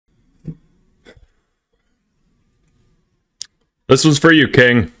This one's for you,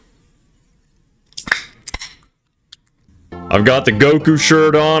 King. I've got the Goku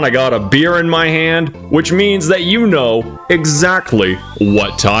shirt on, I got a beer in my hand, which means that you know exactly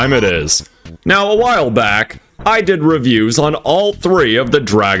what time it is. Now, a while back, I did reviews on all 3 of the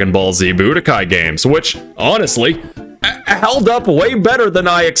Dragon Ball Z Budokai games, which, honestly, held up way better than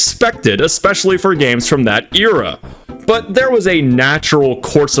I expected, especially for games from that era. But there was a natural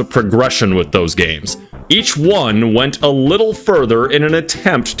course of progression with those games. Each one went a little further in an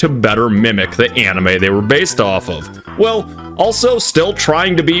attempt to better mimic the anime they were based off of, while also still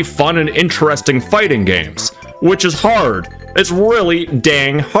trying to be fun and interesting fighting games, which is hard. It's really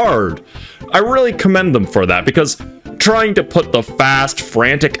dang hard. I really commend them for that, because trying to put the fast,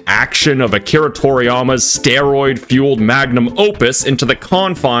 frantic action of Akira Toriyama's steroid-fueled magnum opus into the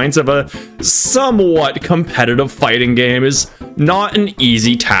confines of a somewhat competitive fighting game is not an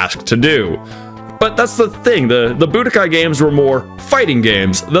easy task to do. But that's the thing, the Budokai games were more fighting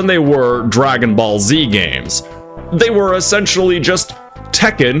games than they were Dragon Ball Z games. They were essentially just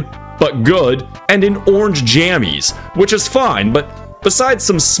Tekken, but good, and in orange jammies, which is fine, but besides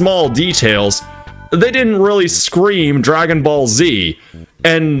some small details, they didn't really scream Dragon Ball Z,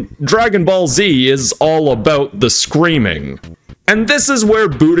 and Dragon Ball Z is all about the screaming. And this is where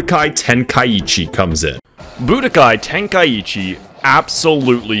Budokai Tenkaichi comes in. Budokai Tenkaichi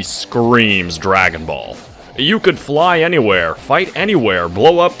absolutely screams Dragon Ball. You could fly anywhere, fight anywhere,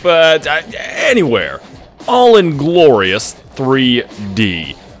 blow up anywhere. All in glorious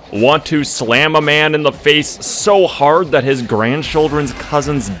 3D. Want to slam a man in the face so hard that his grandchildren's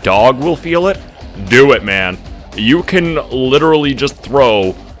cousin's dog will feel it? Do it, man. You can literally just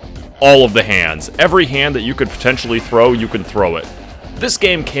throw all of the hands. Every hand that you could potentially throw, you can throw it. This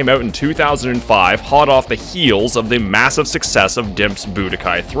game came out in 2005, hot off the heels of the massive success of Dimp's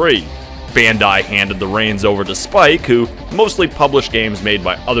Budokai 3. Bandai handed the reins over to Spike, who mostly published games made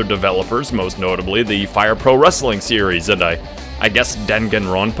by other developers, most notably the Fire Pro Wrestling series, and I guess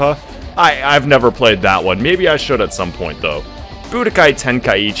Danganronpa? I've never played that one, maybe I should at some point though. Budokai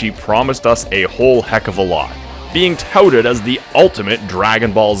Tenkaichi promised us a whole heck of a lot, being touted as the ultimate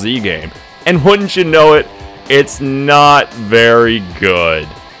Dragon Ball Z game, and wouldn't you know it, it's not very good.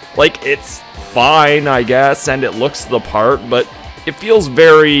 Like, it's fine, I guess, and it looks the part, but it feels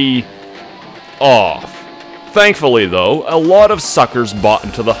very off. Thankfully, though, a lot of suckers bought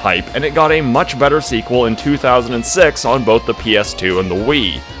into the hype, and it got a much better sequel in 2006 on both the PS2 and the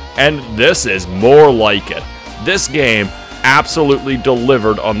Wii. And this is more like it. This game absolutely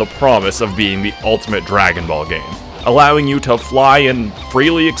delivered on the promise of being the ultimate Dragon Ball game, allowing you to fly and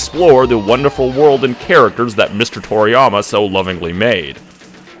freely explore the wonderful world and characters that Mr. Toriyama so lovingly made.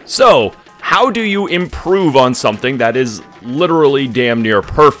 So, how do you improve on something that is literally damn near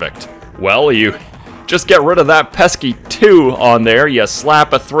perfect? Well, you just get rid of that pesky 2 on there, you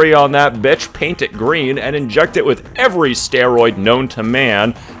slap a 3 on that bitch, paint it green, and inject it with every steroid known to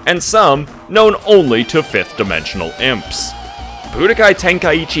man, and some known only to 5th dimensional imps. Budokai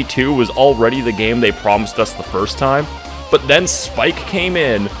Tenkaichi 2 was already the game they promised us the first time, but then Spike came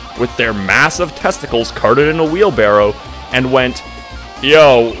in with their massive testicles carted in a wheelbarrow and went,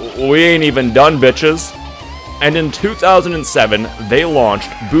 "Yo, we ain't even done, bitches." And in 2007, they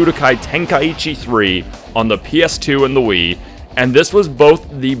launched Budokai Tenkaichi 3 on the PS2 and the Wii, and this was both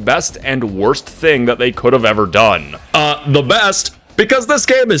the best and worst thing that they could have ever done. The best, because this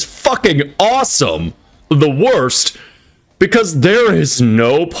game is fucking awesome. The worst, because there is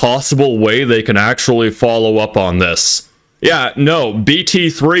no possible way they can actually follow up on this. Yeah, no,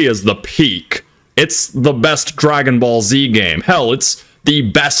 BT3 is the peak. It's the best Dragon Ball Z game. Hell, it's the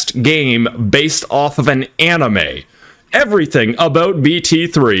best game based off of an anime. Everything about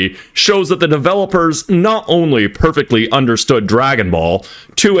BT3 shows that the developers not only perfectly understood Dragon Ball,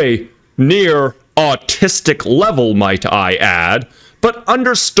 to a near autistic level might I add, but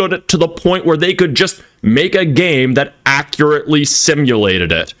understood it to the point where they could just make a game that accurately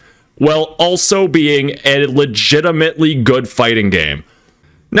simulated it, while also being a legitimately good fighting game.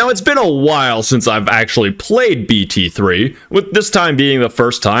 Now, it's been a while since I've actually played BT3, with this time being the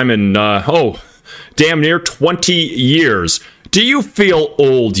first time in, damn near 20 years. Do you feel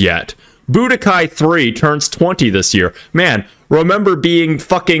old yet? Budokai 3 turns 20 this year. Man, remember being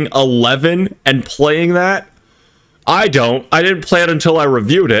fucking 11 and playing that? I don't. I didn't play it until I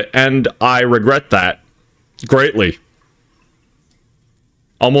reviewed it, and I regret that greatly.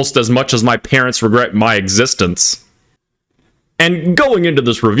 Almost as much as my parents regret my existence. And going into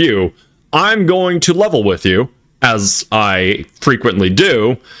this review, I'm going to level with you, as I frequently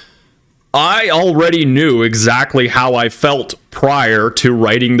do. I already knew exactly how I felt prior to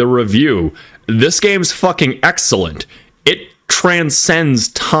writing the review. This game's fucking excellent. It transcends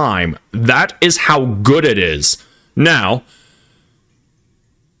time. That is how good it is. Now,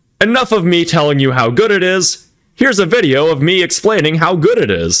 enough of me telling you how good it is. Here's a video of me explaining how good it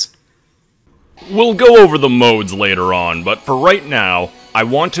is. We'll go over the modes later on, but for right now, I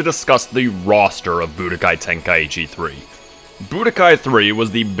want to discuss the roster of Budokai Tenkaichi 3. Budokai 3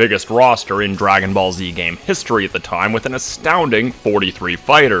 was the biggest roster in Dragon Ball Z game history at the time, with an astounding 43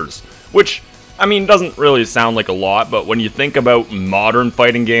 fighters, which, I mean, doesn't really sound like a lot, but when you think about modern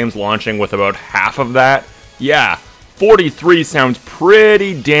fighting games launching with about half of that, yeah, 43 sounds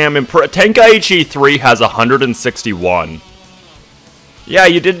pretty damn impressive. Tenkaichi 3 has 161. Yeah,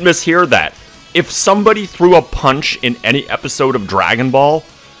 you didn't mishear that. If somebody threw a punch in any episode of Dragon Ball,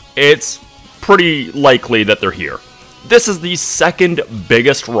 it's pretty likely that they're here. This is the second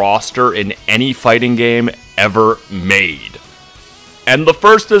biggest roster in any fighting game ever made. And the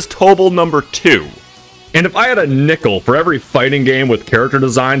first is Tobal number 2. And if I had a nickel for every fighting game with character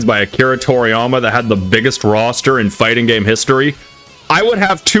designs by Akira Toriyama that had the biggest roster in fighting game history, I would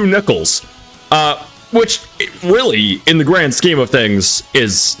have 2 nickels. Which, really, in the grand scheme of things,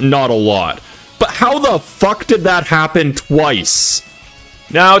 is not a lot. But how the fuck did that happen twice?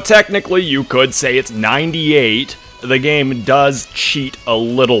 Now, technically, you could say it's 98. The game does cheat a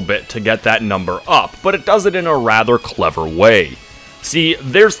little bit to get that number up, but it does it in a rather clever way. See,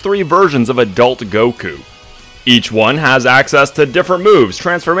 there's 3 versions of Adult Goku. Each one has access to different moves,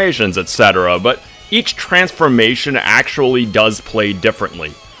 transformations, etc., but each transformation actually does play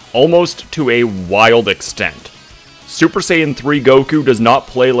differently, almost to a wild extent. Super Saiyan 3 Goku does not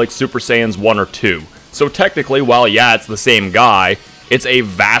play like Super Saiyans 1 or 2, so technically, while yeah, it's the same guy, it's a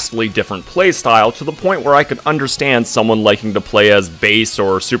vastly different playstyle to the point where I could understand someone liking to play as base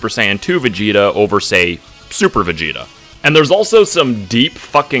or Super Saiyan 2 Vegeta over, say, Super Vegeta. And there's also some deep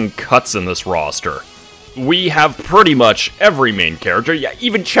fucking cuts in this roster. We have pretty much every main character, yeah,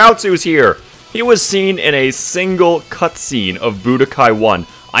 even Chaozu's here! He was seen in a single cutscene of Budokai 1.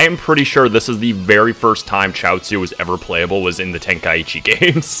 I am pretty sure this is the very first time Chaozu was ever playable was in the Tenkaichi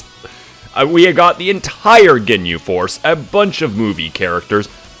games. We got the entire Ginyu Force, a bunch of movie characters,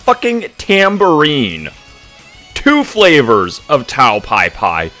 fucking Tambourine, 2 flavors of Tao Pai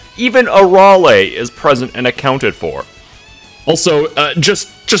Pai, even Arale is present and accounted for. Also,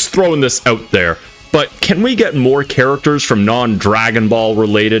 just throwing this out there, but can we get more characters from non-Dragon Ball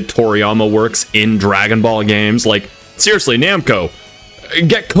related Toriyama works in Dragon Ball games? Like, seriously, Namco,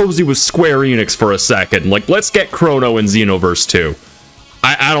 get cozy with Square Enix for a second. Like, let's get Chrono in Xenoverse 2.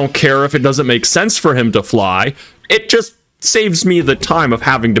 I don't care if it doesn't make sense for him to fly, it just saves me the time of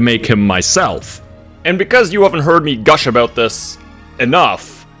having to make him myself. And because you haven't heard me gush about this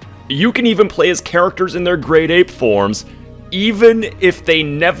enough, you can even play as characters in their Grade Ape forms, even if they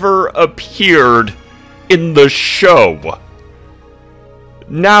never appeared in the show.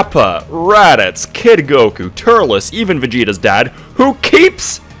 Nappa, Raditz, Kid Goku, Turles, even Vegeta's dad, who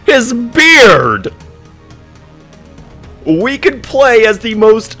keeps his beard! We could play as the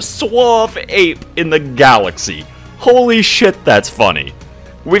most suave ape in the galaxy. Holy shit, that's funny.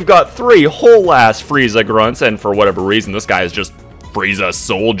 We've got 3 whole-ass Frieza grunts, and for whatever reason, this guy is just Frieza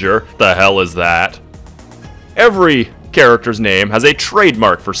Soldier. The hell is that? Every character's name has a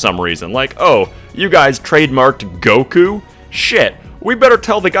trademark for some reason, like, oh, you guys trademarked Goku? Shit, we better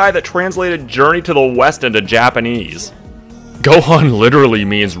tell the guy that translated Journey to the West into Japanese. Gohan literally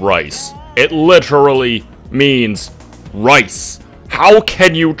means rice. It literally means rice. How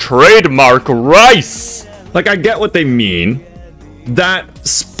can you trademark rice? Like, I get what they mean. That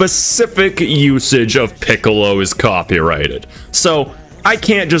specific usage of Piccolo is copyrighted. So, I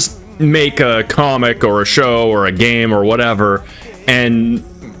can't just make a comic or a show or a game or whatever and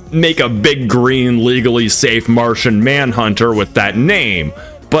make a big green legally safe Martian Manhunter with that name.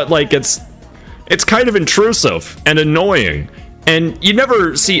 But, like, it's kind of intrusive and annoying. And you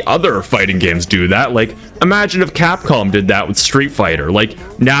never see other fighting games do that. Like, imagine if Capcom did that with Street Fighter. Like,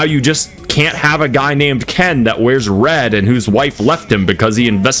 now you just can't have a guy named Ken that wears red and whose wife left him because he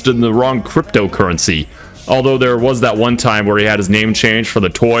invested in the wrong cryptocurrency. Although there was that one time where he had his name changed for the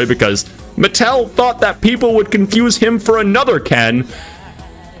toy because Mattel thought that people would confuse him for another Ken.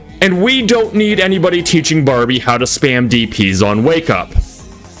 And we don't need anybody teaching Barbie how to spam DPs on Wake Up.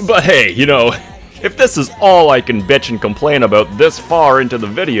 But hey, you know, if this is all I can bitch and complain about this far into the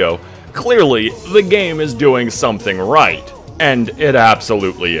video, clearly the game is doing something right. And it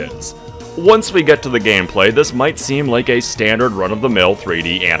absolutely is. Once we get to the gameplay, this might seem like a standard run-of-the-mill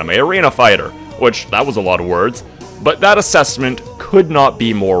 3D anime arena fighter, which, that was a lot of words, but that assessment could not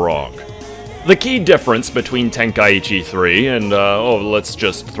be more wrong. The key difference between Tenkaichi 3 and, let's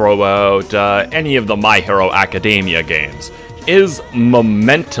just throw out any of the My Hero Academia games. is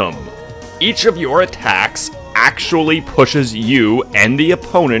momentum. Each of your attacks actually pushes you and the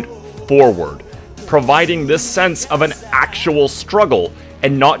opponent forward, providing this sense of an actual struggle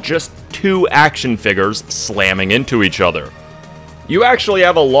and not just two action figures slamming into each other. You actually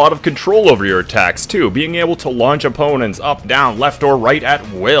have a lot of control over your attacks too, being able to launch opponents up, down, left, or right at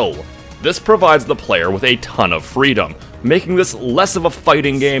will. This provides the player with a ton of freedom, making this less of a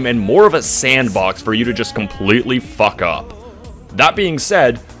fighting game and more of a sandbox for you to just completely fuck up. That being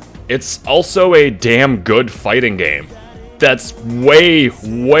said, it's also a damn good fighting game that's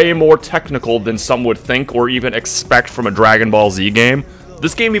way more technical than some would think or even expect from a Dragon Ball Z game.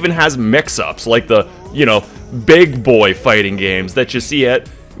 This game even has mix-ups, like the, big boy fighting games that you see at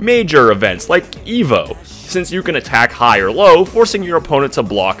major events like EVO, since you can attack high or low, forcing your opponent to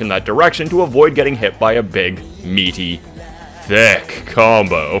block in that direction to avoid getting hit by a big, meaty, thick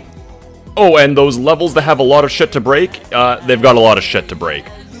combo. Oh, and those levels that have a lot of shit to break, they've got a lot of shit to break.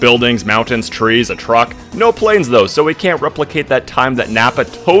 Buildings, mountains, trees, a truck. No planes though, so we can't replicate that time that Nappa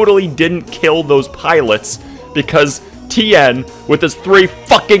totally didn't kill those pilots because Tien, with his 3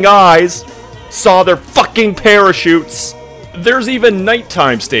 fucking eyes, saw their fucking parachutes. There's even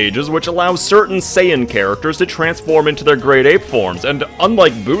nighttime stages, which allow certain Saiyan characters to transform into their Great Ape forms, and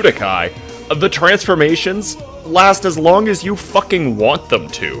unlike Budokai, the transformations last as long as you fucking want them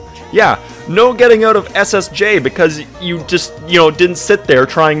to. Yeah, no getting out of SSJ because you just, didn't sit there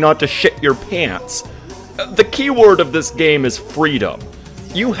trying not to shit your pants. The key word of this game is freedom.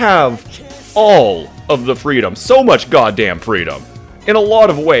 You have all of the freedom, so much goddamn freedom. In a lot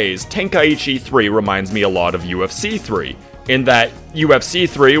of ways, Tenkaichi 3 reminds me a lot of UFC 3, in that UFC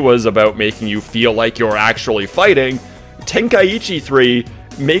 3 was about making you feel like you're actually fighting. Tenkaichi 3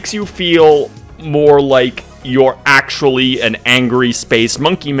 makes you feel more like you're actually an angry space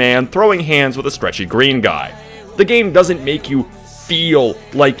monkey man throwing hands with a stretchy green guy. The game doesn't make you feel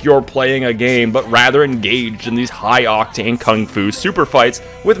like you're playing a game, but rather engaged in these high-octane kung fu super fights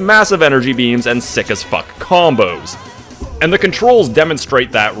with massive energy beams and sick-as-fuck combos. And the controls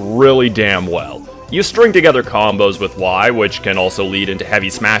demonstrate that really damn well. You string together combos with Y, which can also lead into heavy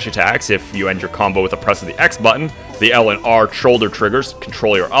smash attacks if you end your combo with a press of the X button. The L and R shoulder triggers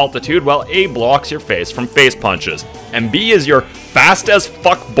control your altitude, while A blocks your face from face punches. And B is your fast as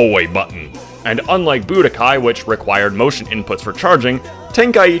fuck boy button. And unlike Budokai, which required motion inputs for charging,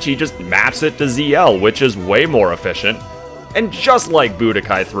 Tenkaichi just maps it to ZL, which is way more efficient. And just like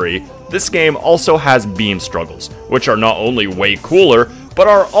Budokai 3, this game also has beam struggles, which are not only way cooler, but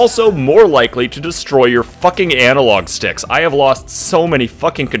are also more likely to destroy your fucking analog sticks. I have lost so many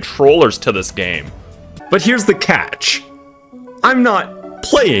fucking controllers to this game. But here's the catch. I'm not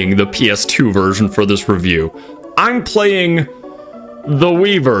playing the PS2 version for this review. I'm playing the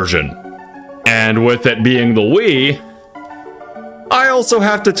Wii version. And with it being the Wii, I also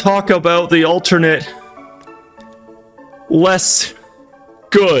have to talk about the alternate, less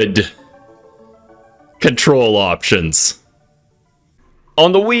good control options.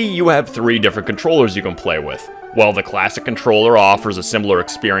 On the Wii, you have 3 different controllers you can play with. While the classic controller offers a similar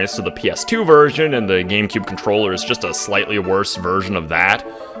experience to the PS2 version, and the GameCube controller is just a slightly worse version of that,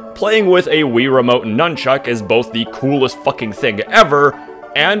 playing with a Wii Remote and Nunchuck is both the coolest fucking thing ever,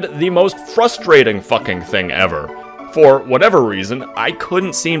 and the most frustrating fucking thing ever. For whatever reason, I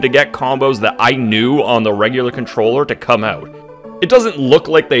couldn't seem to get combos that I knew on the regular controller to come out. It doesn't look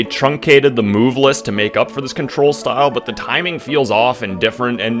like they truncated the move list to make up for this control style, but the timing feels off and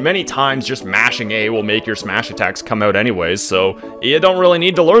different, and many times just mashing A will make your smash attacks come out anyways, so you don't really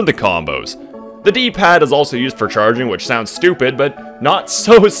need to learn the combos. The D-pad is also used for charging, which sounds stupid, but not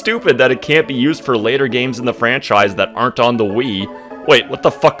so stupid that it can't be used for later games in the franchise that aren't on the Wii. Wait, what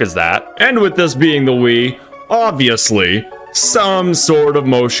the fuck is that? And with this being the Wii, obviously, some sort of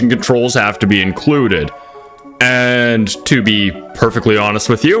motion controls have to be included. And to be perfectly honest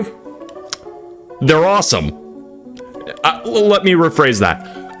with you, they're awesome. Let me rephrase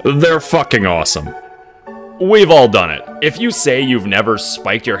that. They're fucking awesome. We've all done it. If you say you've never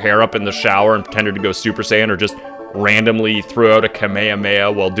spiked your hair up in the shower and pretended to go Super Saiyan, or just randomly threw out a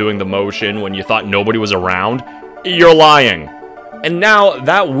Kamehameha while doing the motion when you thought nobody was around, you're lying. And now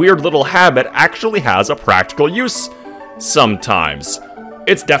that weird little habit actually has a practical use sometimes.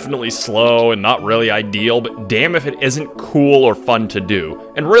 It's definitely slow and not really ideal, but damn if it isn't cool or fun to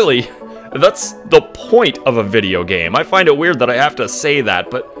do. And really, that's the point of a video game. I find it weird that I have to say that,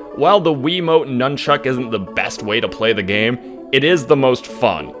 but while the Wiimote and Nunchuck isn't the best way to play the game, it is the most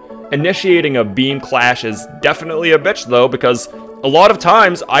fun. Initiating a beam clash is definitely a bitch though, because a lot of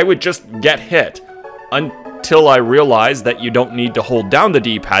times I would just get hit. Until I realized that you don't need to hold down the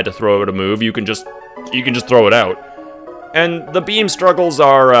D-pad to throw out a move, you can just throw it out. And the beam struggles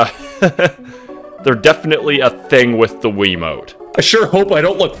are, they're definitely a thing with the Wiimote. I sure hope I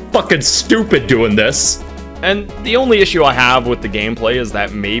don't look fucking stupid doing this. And the only issue I have with the gameplay is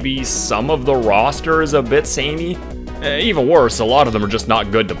that maybe some of the roster is a bit samey. Even worse, a lot of them are just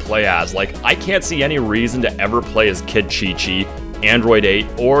not good to play as. Like, I can't see any reason to ever play as Kid Chi-Chi, Android 8,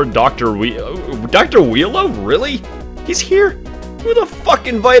 or Dr. Wheelo? Really? He's here? Who the fuck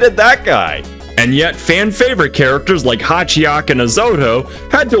invited that guy? And yet, fan-favorite characters like Hachiak and Azoto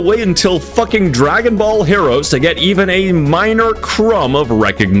had to wait until fucking Dragon Ball Heroes to get even a minor crumb of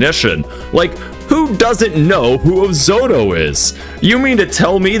recognition. Like, who doesn't know who Azoto is? You mean to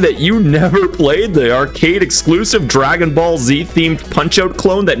tell me that you never played the arcade-exclusive Dragon Ball Z-themed Punch-Out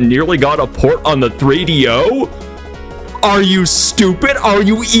clone that nearly got a port on the 3DO? Are you stupid? Are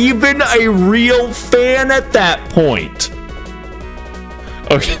you even a real fan at that point?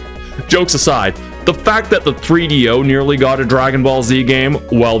 Okay. Jokes aside, the fact that the 3DO nearly got a Dragon Ball Z game,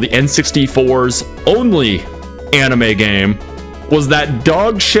 while the N64's only anime game was that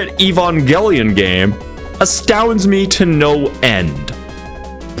dog shit Evangelion game, astounds me to no end.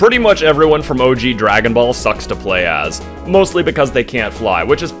 Pretty much everyone from OG Dragon Ball sucks to play as, mostly because they can't fly,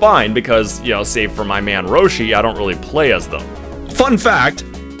 which is fine because, you know, save for my man Roshi, I don't really play as them. Fun fact,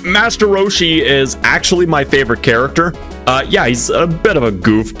 Master Roshi is actually my favorite character. Yeah, he's a bit of a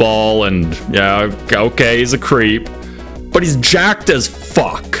goofball, and yeah, okay, he's a creep, but he's jacked as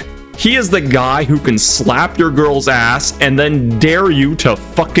fuck. He is the guy who can slap your girl's ass and then dare you to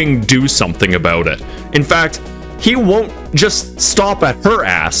fucking do something about it. In fact, he won't just stop at her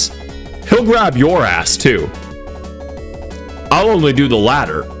ass. He'll grab your ass too. I'll only do the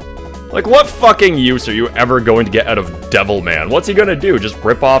latter. Like, what fucking use are you ever going to get out of Devilman? What's he gonna do? Just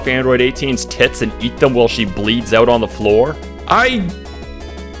rip off Android 18's tits and eat them while she bleeds out on the floor? I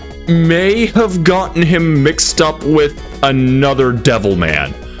may have gotten him mixed up with another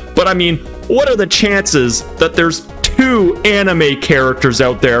Devilman. But I mean, what are the chances that there's two anime characters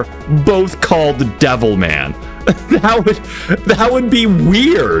out there, both called Devilman? That would be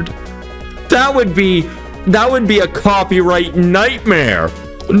weird. That would be a copyright nightmare.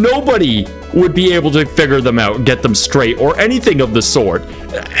 Nobody would be able to figure them out, get them straight, or anything of the sort.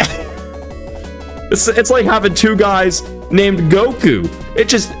 It's like having two guys named Goku. It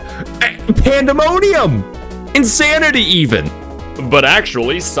just... pandemonium! Insanity, even! But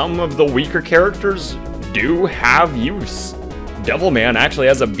actually, some of the weaker characters do have use. Devilman actually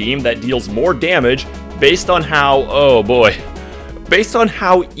has a beam that deals more damage based on how... oh boy. Based on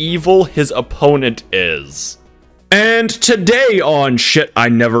how evil his opponent is. And today on Shit I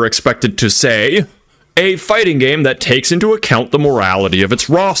Never Expected to Say, a fighting game that takes into account the morality of its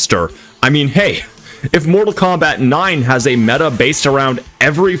roster. I mean, hey, if Mortal Kombat 9 has a meta based around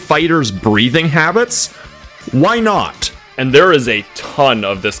every fighter's breathing habits, why not? And there is a ton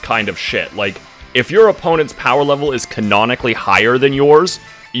of this kind of shit. Like, if your opponent's power level is canonically higher than yours,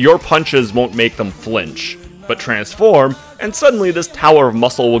 your punches won't make them flinch, but transform, and suddenly this tower of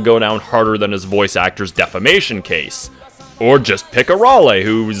muscle will go down harder than his voice actor's defamation case. Or just pick a Raleigh,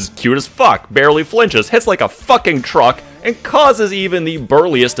 who's cute as fuck, barely flinches, hits like a fucking truck, and causes even the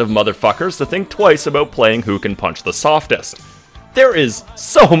burliest of motherfuckers to think twice about playing who can punch the softest. There is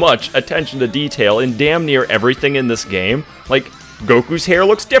so much attention to detail in damn near everything in this game. Like, Goku's hair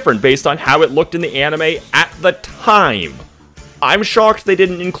looks different based on how it looked in the anime at the time. I'm shocked they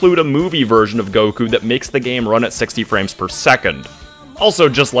didn't include a movie version of Goku that makes the game run at 60 frames per second. Also,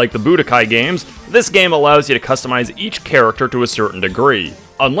 just like the Budokai games, this game allows you to customize each character to a certain degree.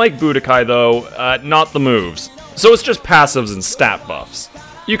 Unlike Budokai though, not the moves. So it's just passives and stat buffs.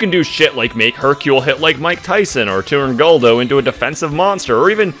 You can do shit like make Hercule hit like Mike Tyson, or turn Guldo into a defensive monster, or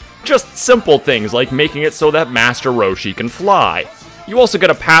even just simple things like making it so that Master Roshi can fly. You also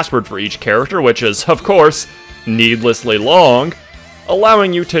get a password for each character, which is, of course, needlessly long,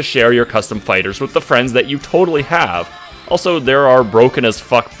 allowing you to share your custom fighters with the friends that you totally have. Also, there are broken as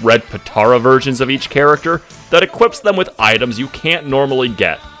fuck red Patara versions of each character that equips them with items you can't normally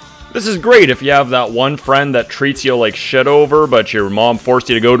get. This is great if you have that one friend that treats you like shit over, but your mom forced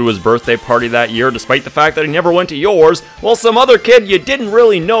you to go to his birthday party that year despite the fact that he never went to yours, while some other kid you didn't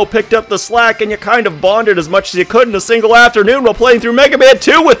really know picked up the slack and you kind of bonded as much as you could in a single afternoon while playing through Mega Man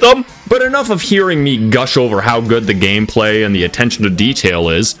 2 with them. But enough of hearing me gush over how good the gameplay and the attention to detail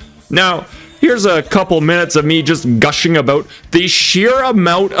is. Now, here's a couple minutes of me just gushing about the sheer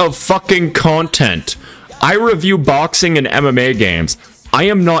amount of fucking content. I review boxing and MMA games. I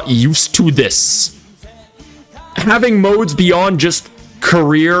am not used to this. Having modes beyond just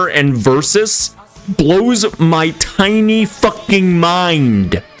career and versus blows my tiny fucking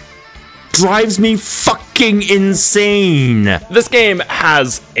mind. drives me fucking insane. This game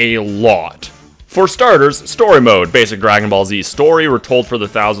has a lot. For starters, story mode, basic Dragon Ball Z story, retold for the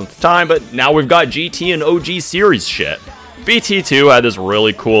 1000th time, but now we've got GT and OG series shit. BT2 had this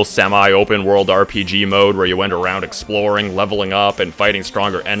really cool semi-open world RPG mode where you went around exploring, leveling up, and fighting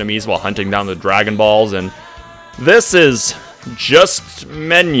stronger enemies while hunting down the Dragon Balls, and this is just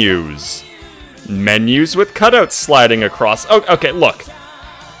menus. Menus with cutouts sliding across. Oh, okay, look.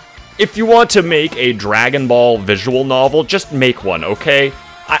 If you want to make a Dragon Ball visual novel, just make one, okay?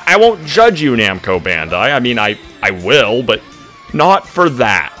 I won't judge you, Namco Bandai. I mean, I will, but not for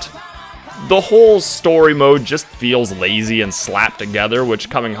that. The whole story mode just feels lazy and slapped together, which,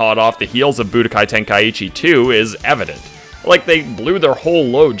 coming hot off the heels of Budokai Tenkaichi 2, is evident. Like, they blew their whole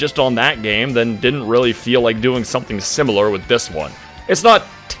load just on that game, then didn't really feel like doing something similar with this one. It's not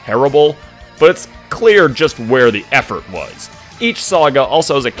terrible, but it's clear just where the effort was. Each saga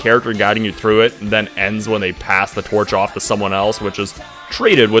also has a character guiding you through it, and then ends when they pass the torch off to someone else, which is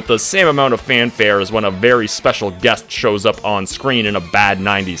treated with the same amount of fanfare as when a very special guest shows up on screen in a bad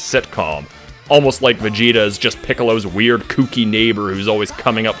 90s sitcom. Almost like Vegeta is just Piccolo's weird, kooky neighbor who's always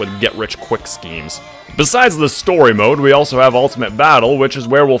coming up with get-rich-quick schemes. Besides the story mode, we also have Ultimate Battle, which is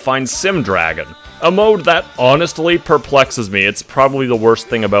where we'll find Sim Dragon. A mode that honestly perplexes me. It's probably the worst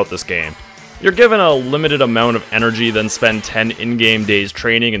thing about this game. You're given a limited amount of energy, then spend 10 in-game days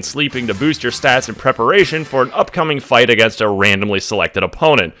training and sleeping to boost your stats in preparation for an upcoming fight against a randomly selected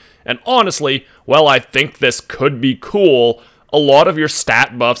opponent. And honestly, while I think this could be cool, a lot of your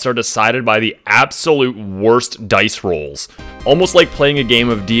stat buffs are decided by the absolute worst dice rolls. Almost like playing a game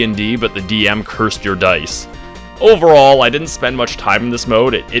of D&D, but the DM cursed your dice. Overall, I didn't spend much time in this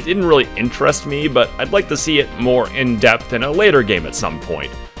mode. It didn't really interest me, but I'd like to see it more in-depth in a later game at some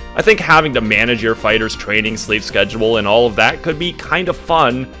point. I think having to manage your fighter's training, sleep schedule, and all of that could be kind of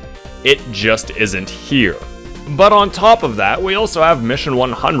fun. It just isn't here. But on top of that, we also have Mission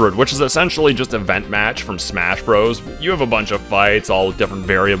 100, which is essentially just event match from Smash Bros. You have a bunch of fights, all with different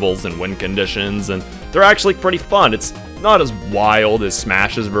variables and win conditions, and they're actually pretty fun. It's not as wild as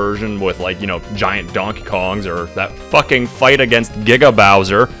Smash's version with, like, you know, giant Donkey Kongs or that fucking fight against Giga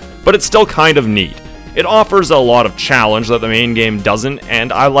Bowser, but it's still kind of neat. It offers a lot of challenge that the main game doesn't,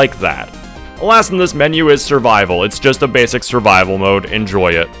 and I like that. Last in this menu is Survival. It's just a basic survival mode, enjoy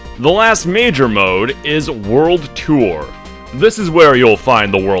it. The last major mode is World Tour. This is where you'll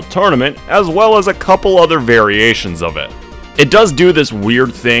find the World Tournament, as well as a couple other variations of it. It does do this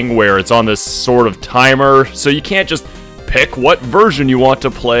weird thing where it's on this sort of timer, so you can't just pick what version you want to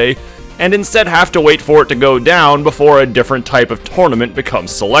play, and instead have to wait for it to go down before a different type of tournament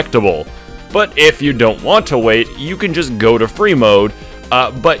becomes selectable. But if you don't want to wait, you can just go to free mode,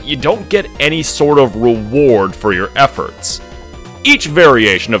 but you don't get any sort of reward for your efforts. Each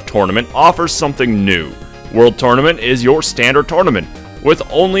variation of tournament offers something new. World Tournament is your standard tournament, with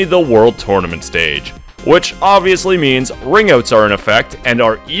only the World Tournament stage, which obviously means ringouts are in effect and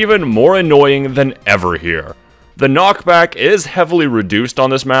are even more annoying than ever here. The knockback is heavily reduced on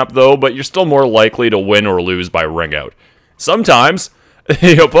this map though, but you're still more likely to win or lose by ringout. Sometimes,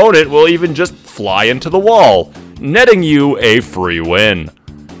 the opponent will even just fly into the wall, netting you a free win.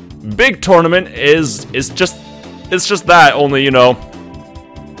 Big Tournament is just that, only, you know,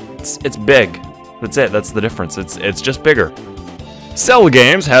 it's big. That's it, that's the difference, it's just bigger. Cell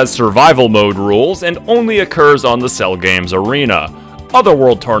Games has survival mode rules and only occurs on the Cell Games arena. Other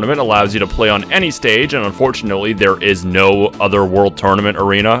World Tournament allows you to play on any stage, and unfortunately there is no other World Tournament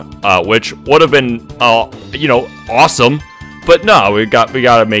arena, which would have been, you know, awesome. But no, we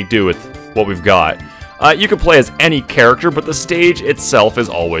gotta make do with what we've got. You can play as any character, but the stage itself is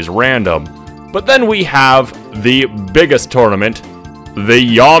always random. But then we have the biggest tournament,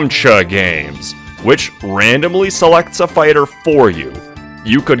 the Yamcha Games, which randomly selects a fighter for you.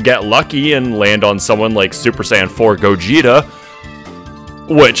 You could get lucky and land on someone like Super Saiyan 4 Gogeta,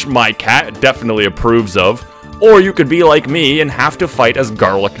 which my cat definitely approves of, or you could be like me and have to fight as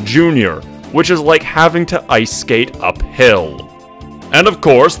Garlic Jr., which is like having to ice skate uphill. And of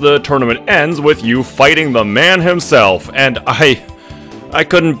course, the tournament ends with you fighting the man himself, and I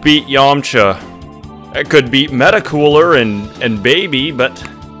couldn't beat Yamcha. I could beat Metacooler and Baby, but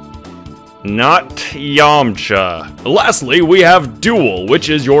not Yamcha. Lastly, we have Duel, which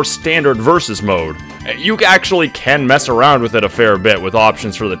is your standard versus mode. You actually can mess around with it a fair bit with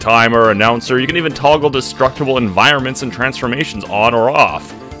options for the timer, announcer. You can even toggle destructible environments and transformations on or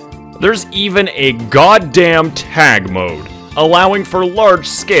off. There's even a goddamn tag mode, allowing for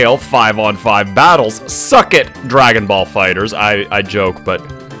large-scale 5-on-5 battles. Suck it, Dragon Ball fighters. I joke, but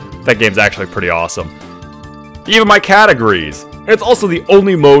that game's actually pretty awesome. Even my cat agrees. It's also the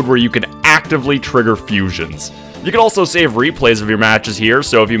only mode where you can actively trigger fusions. You can also save replays of your matches here,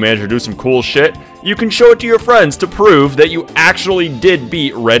 so if you manage to do some cool shit, you can show it to your friends to prove that you actually did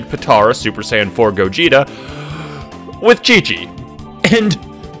beat Red Potara Super Saiyan 4 Gogeta with Chi-Chi. And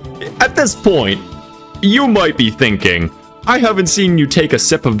at this point, you might be thinking, I haven't seen you take a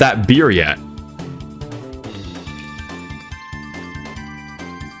sip of that beer yet.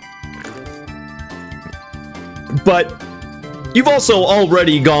 But you've also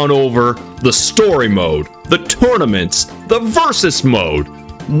already gone over the story mode, the tournaments, the versus mode.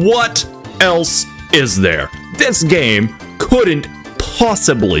 What else is there? This game couldn't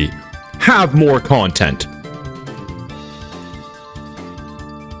possibly have more content.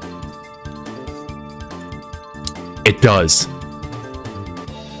 It does.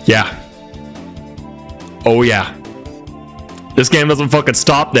 Yeah. Oh yeah. This game doesn't fucking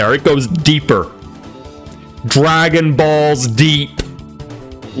stop there. It goes deeper. Dragon Balls deep.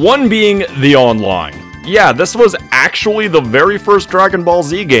 One being the online. Yeah, this was actually the very first Dragon Ball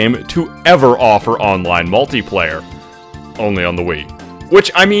Z game to ever offer online multiplayer. Only on the Wii.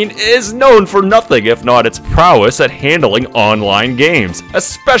 Which, I mean, is known for nothing if not its prowess at handling online games.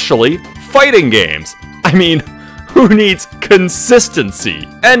 Especially fighting games. I mean, who needs consistency?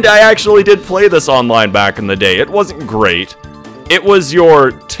 And I actually did play this online back in the day. It wasn't great. It was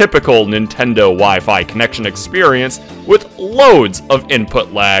your typical Nintendo Wi-Fi connection experience with loads of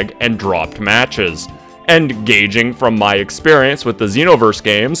input lag and dropped matches. And gauging from my experience with the Xenoverse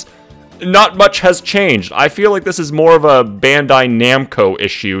games, not much has changed. I feel like this is more of a Bandai Namco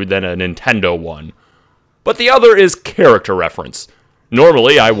issue than a Nintendo one. But the other is character reference.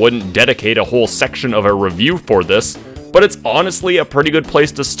 Normally, I wouldn't dedicate a whole section of a review for this, but it's honestly a pretty good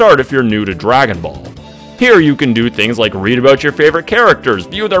place to start if you're new to Dragon Ball. Here you can do things like read about your favorite characters,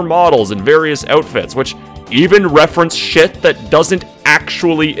 view their models and various outfits, which even reference shit that doesn't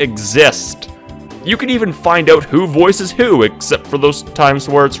actually exist. You can even find out who voices who, except for those times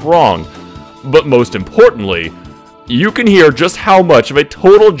where it's wrong. But most importantly, you can hear just how much of a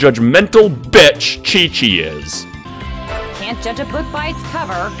total judgmental bitch Chi-Chi is. Can't judge a book by its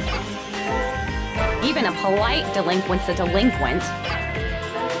cover. Even a polite delinquent's a delinquent.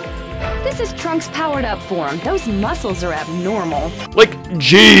 This is Trunks' powered up form. Those muscles are abnormal. Like,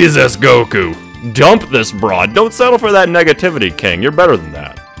 Jesus, Goku. Dump this broad. Don't settle for that negativity, King. You're better than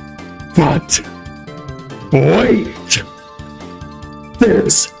that. But wait.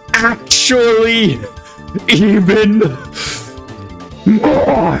 There's actually even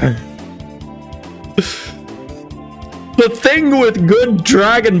more. The thing with good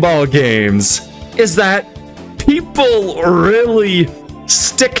Dragon Ball games is that people really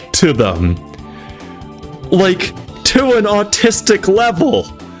stick to them. Like, to an autistic level.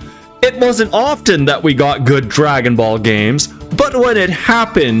 It wasn't often that we got good Dragon Ball games, but when it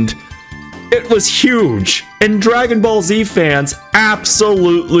happened, it was huge, and Dragon Ball Z fans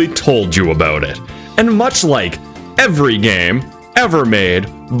absolutely told you about it. And much like every game ever made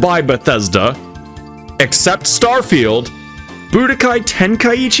by Bethesda, except Starfield, Budokai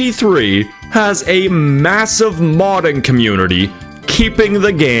Tenkaichi 3 has a massive modding community keeping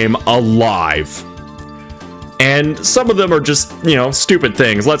the game alive. And some of them are just, you know, stupid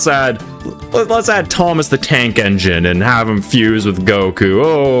things. Let's add Thomas the Tank Engine and have him fuse with Goku.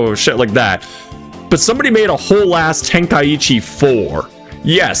 Oh, shit like that. But somebody made a whole ass Tenkaichi 4.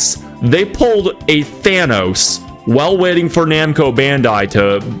 Yes, they pulled a Thanos while waiting for Namco Bandai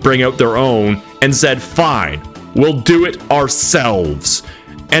to bring out their own and said, fine, we'll do it ourselves.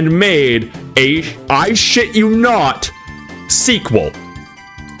 And made a, I shit you not, sequel.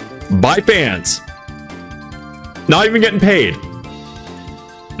 By fans. Not even getting paid.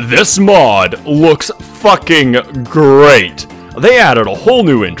 This mod looks fucking great. They added a whole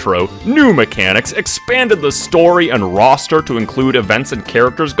new intro, new mechanics, expanded the story and roster to include events and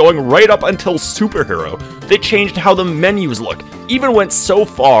characters going right up until Superhero. They changed how the menus look, even went so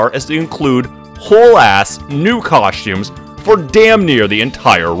far as to include whole-ass new costumes for damn near the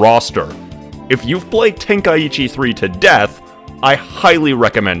entire roster. If you've played Tenkaichi 3 to death, I highly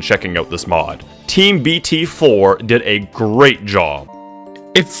recommend checking out this mod. Team BT4 did a great job.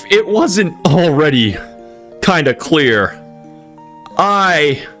 If it wasn't already kinda clear,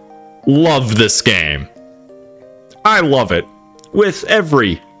 I love this game. I love it. With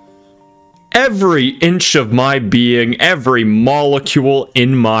every inch of my being, every molecule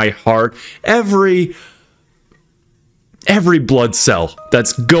in my heart, every blood cell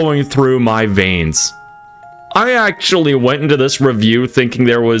that's going through my veins. I actually went into this review thinking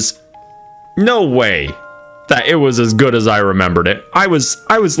there was no way that it was as good as I remembered it. I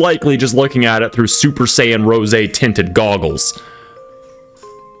was likely just looking at it through Super Saiyan Rosé tinted goggles.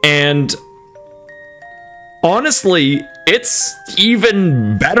 And honestly, it's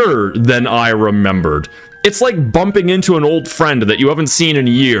even better than I remembered. It's like bumping into an old friend that you haven't seen in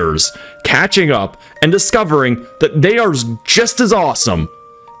years, catching up, and discovering that they are just as awesome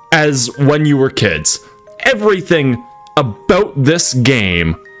as when you were kids. Everything about this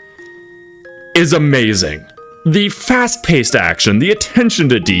game is amazing. The fast-paced action, the attention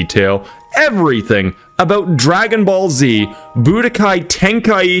to detail, everything about Dragon Ball Z Budokai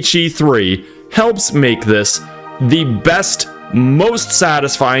Tenkaichi 3 helps make this the best, most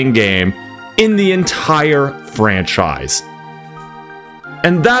satisfying game in the entire franchise.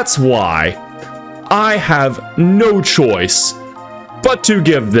 And that's why I have no choice but to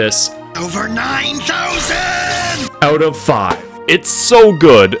give this over 9,000 out of 5. It's so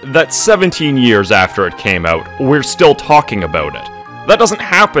good that 17 years after it came out, we're still talking about it. That doesn't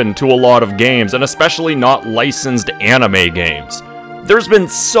happen to a lot of games, and especially not licensed anime games. There's been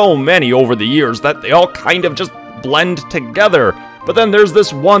so many over the years that they all kind of just blend together, but then there's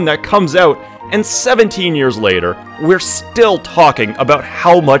this one that comes out, and 17 years later, we're still talking about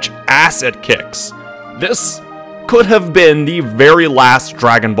how much ass it kicks. This could have been the very last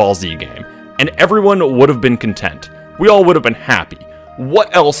Dragon Ball Z game, and everyone would have been content. We all would have been happy.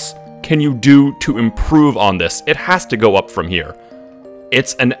 What else can you do to improve on this? It has to go up from here.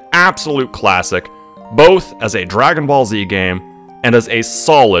 It's an absolute classic, both as a Dragon Ball Z game and as a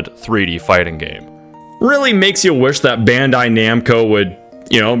solid 3D fighting game. Really makes you wish that Bandai Namco would,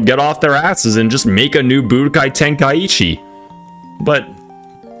 get off their asses and just make a new Budokai Tenkaichi. But,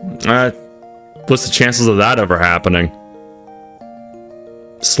 what's the chances of that ever happening?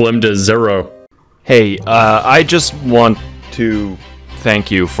 Slim to zero. Hey, I just want to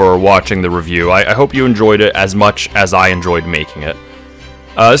thank you for watching the review. I hope you enjoyed it as much as I enjoyed making it.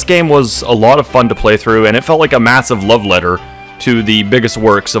 This game was a lot of fun to play through, and it felt like a massive love letter to the biggest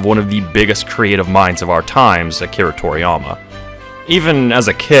works of one of the biggest creative minds of our times, Akira Toriyama. Even as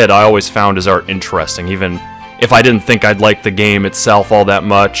a kid, I always found his art interesting, even if I didn't think I'd like the game itself all that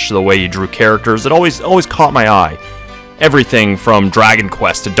much, the way he drew characters, it always caught my eye. Everything from Dragon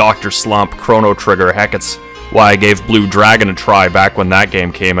Quest to Dr. Slump, Chrono Trigger, heck, it's why I gave Blue Dragon a try back when that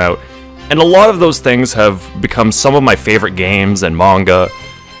game came out. And a lot of those things have become some of my favorite games and manga,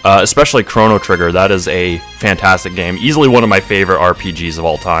 especially Chrono Trigger. That is a fantastic game, easily one of my favorite RPGs of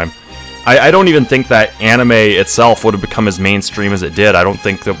all time. I don't even think that anime itself would have become as mainstream as it did. I don't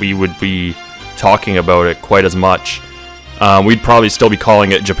think that we would be talking about it quite as much. We'd probably still be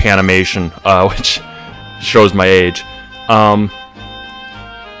calling it Japanimation, which shows my age.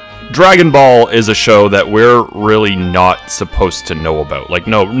 Dragon Ball is a show that we're really not supposed to know about. Like,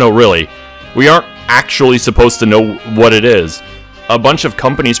 no, really. We aren't actually supposed to know what it is. A bunch of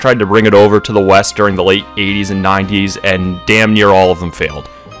companies tried to bring it over to the West during the late 80s and 90s, and damn near all of them failed.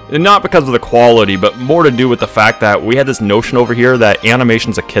 And not because of the quality, but more to do with the fact that we had this notion over here that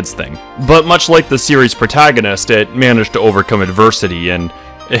animation's a kid's thing. But much like the series' protagonist, it managed to overcome adversity, and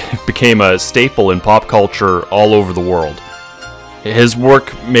it became a staple in pop culture all over the world. His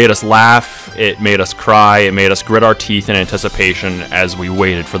work made us laugh, it made us cry, it made us grit our teeth in anticipation as we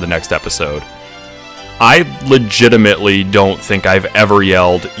waited for the next episode. I legitimately don't think I've ever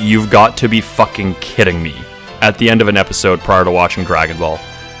yelled, "You've got to be fucking kidding me," at the end of an episode prior to watching Dragon Ball.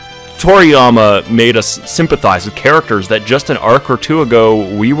 Toriyama made us sympathize with characters that just an arc or two ago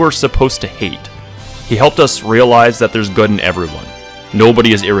we were supposed to hate. He helped us realize that there's good in everyone.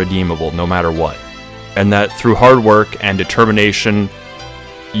 Nobody is irredeemable, no matter what. And that through hard work and determination,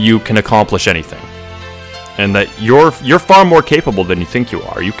 you can accomplish anything. And that you're far more capable than you think you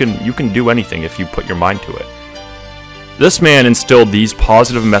are. You can do anything if you put your mind to it. This man instilled these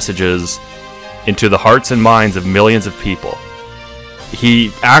positive messages into the hearts and minds of millions of people.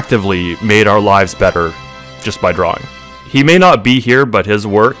 He actively made our lives better just by drawing. He may not be here, but his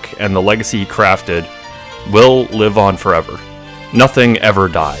work and the legacy he crafted will live on forever. Nothing ever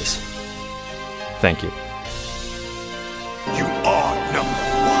dies. Thank you.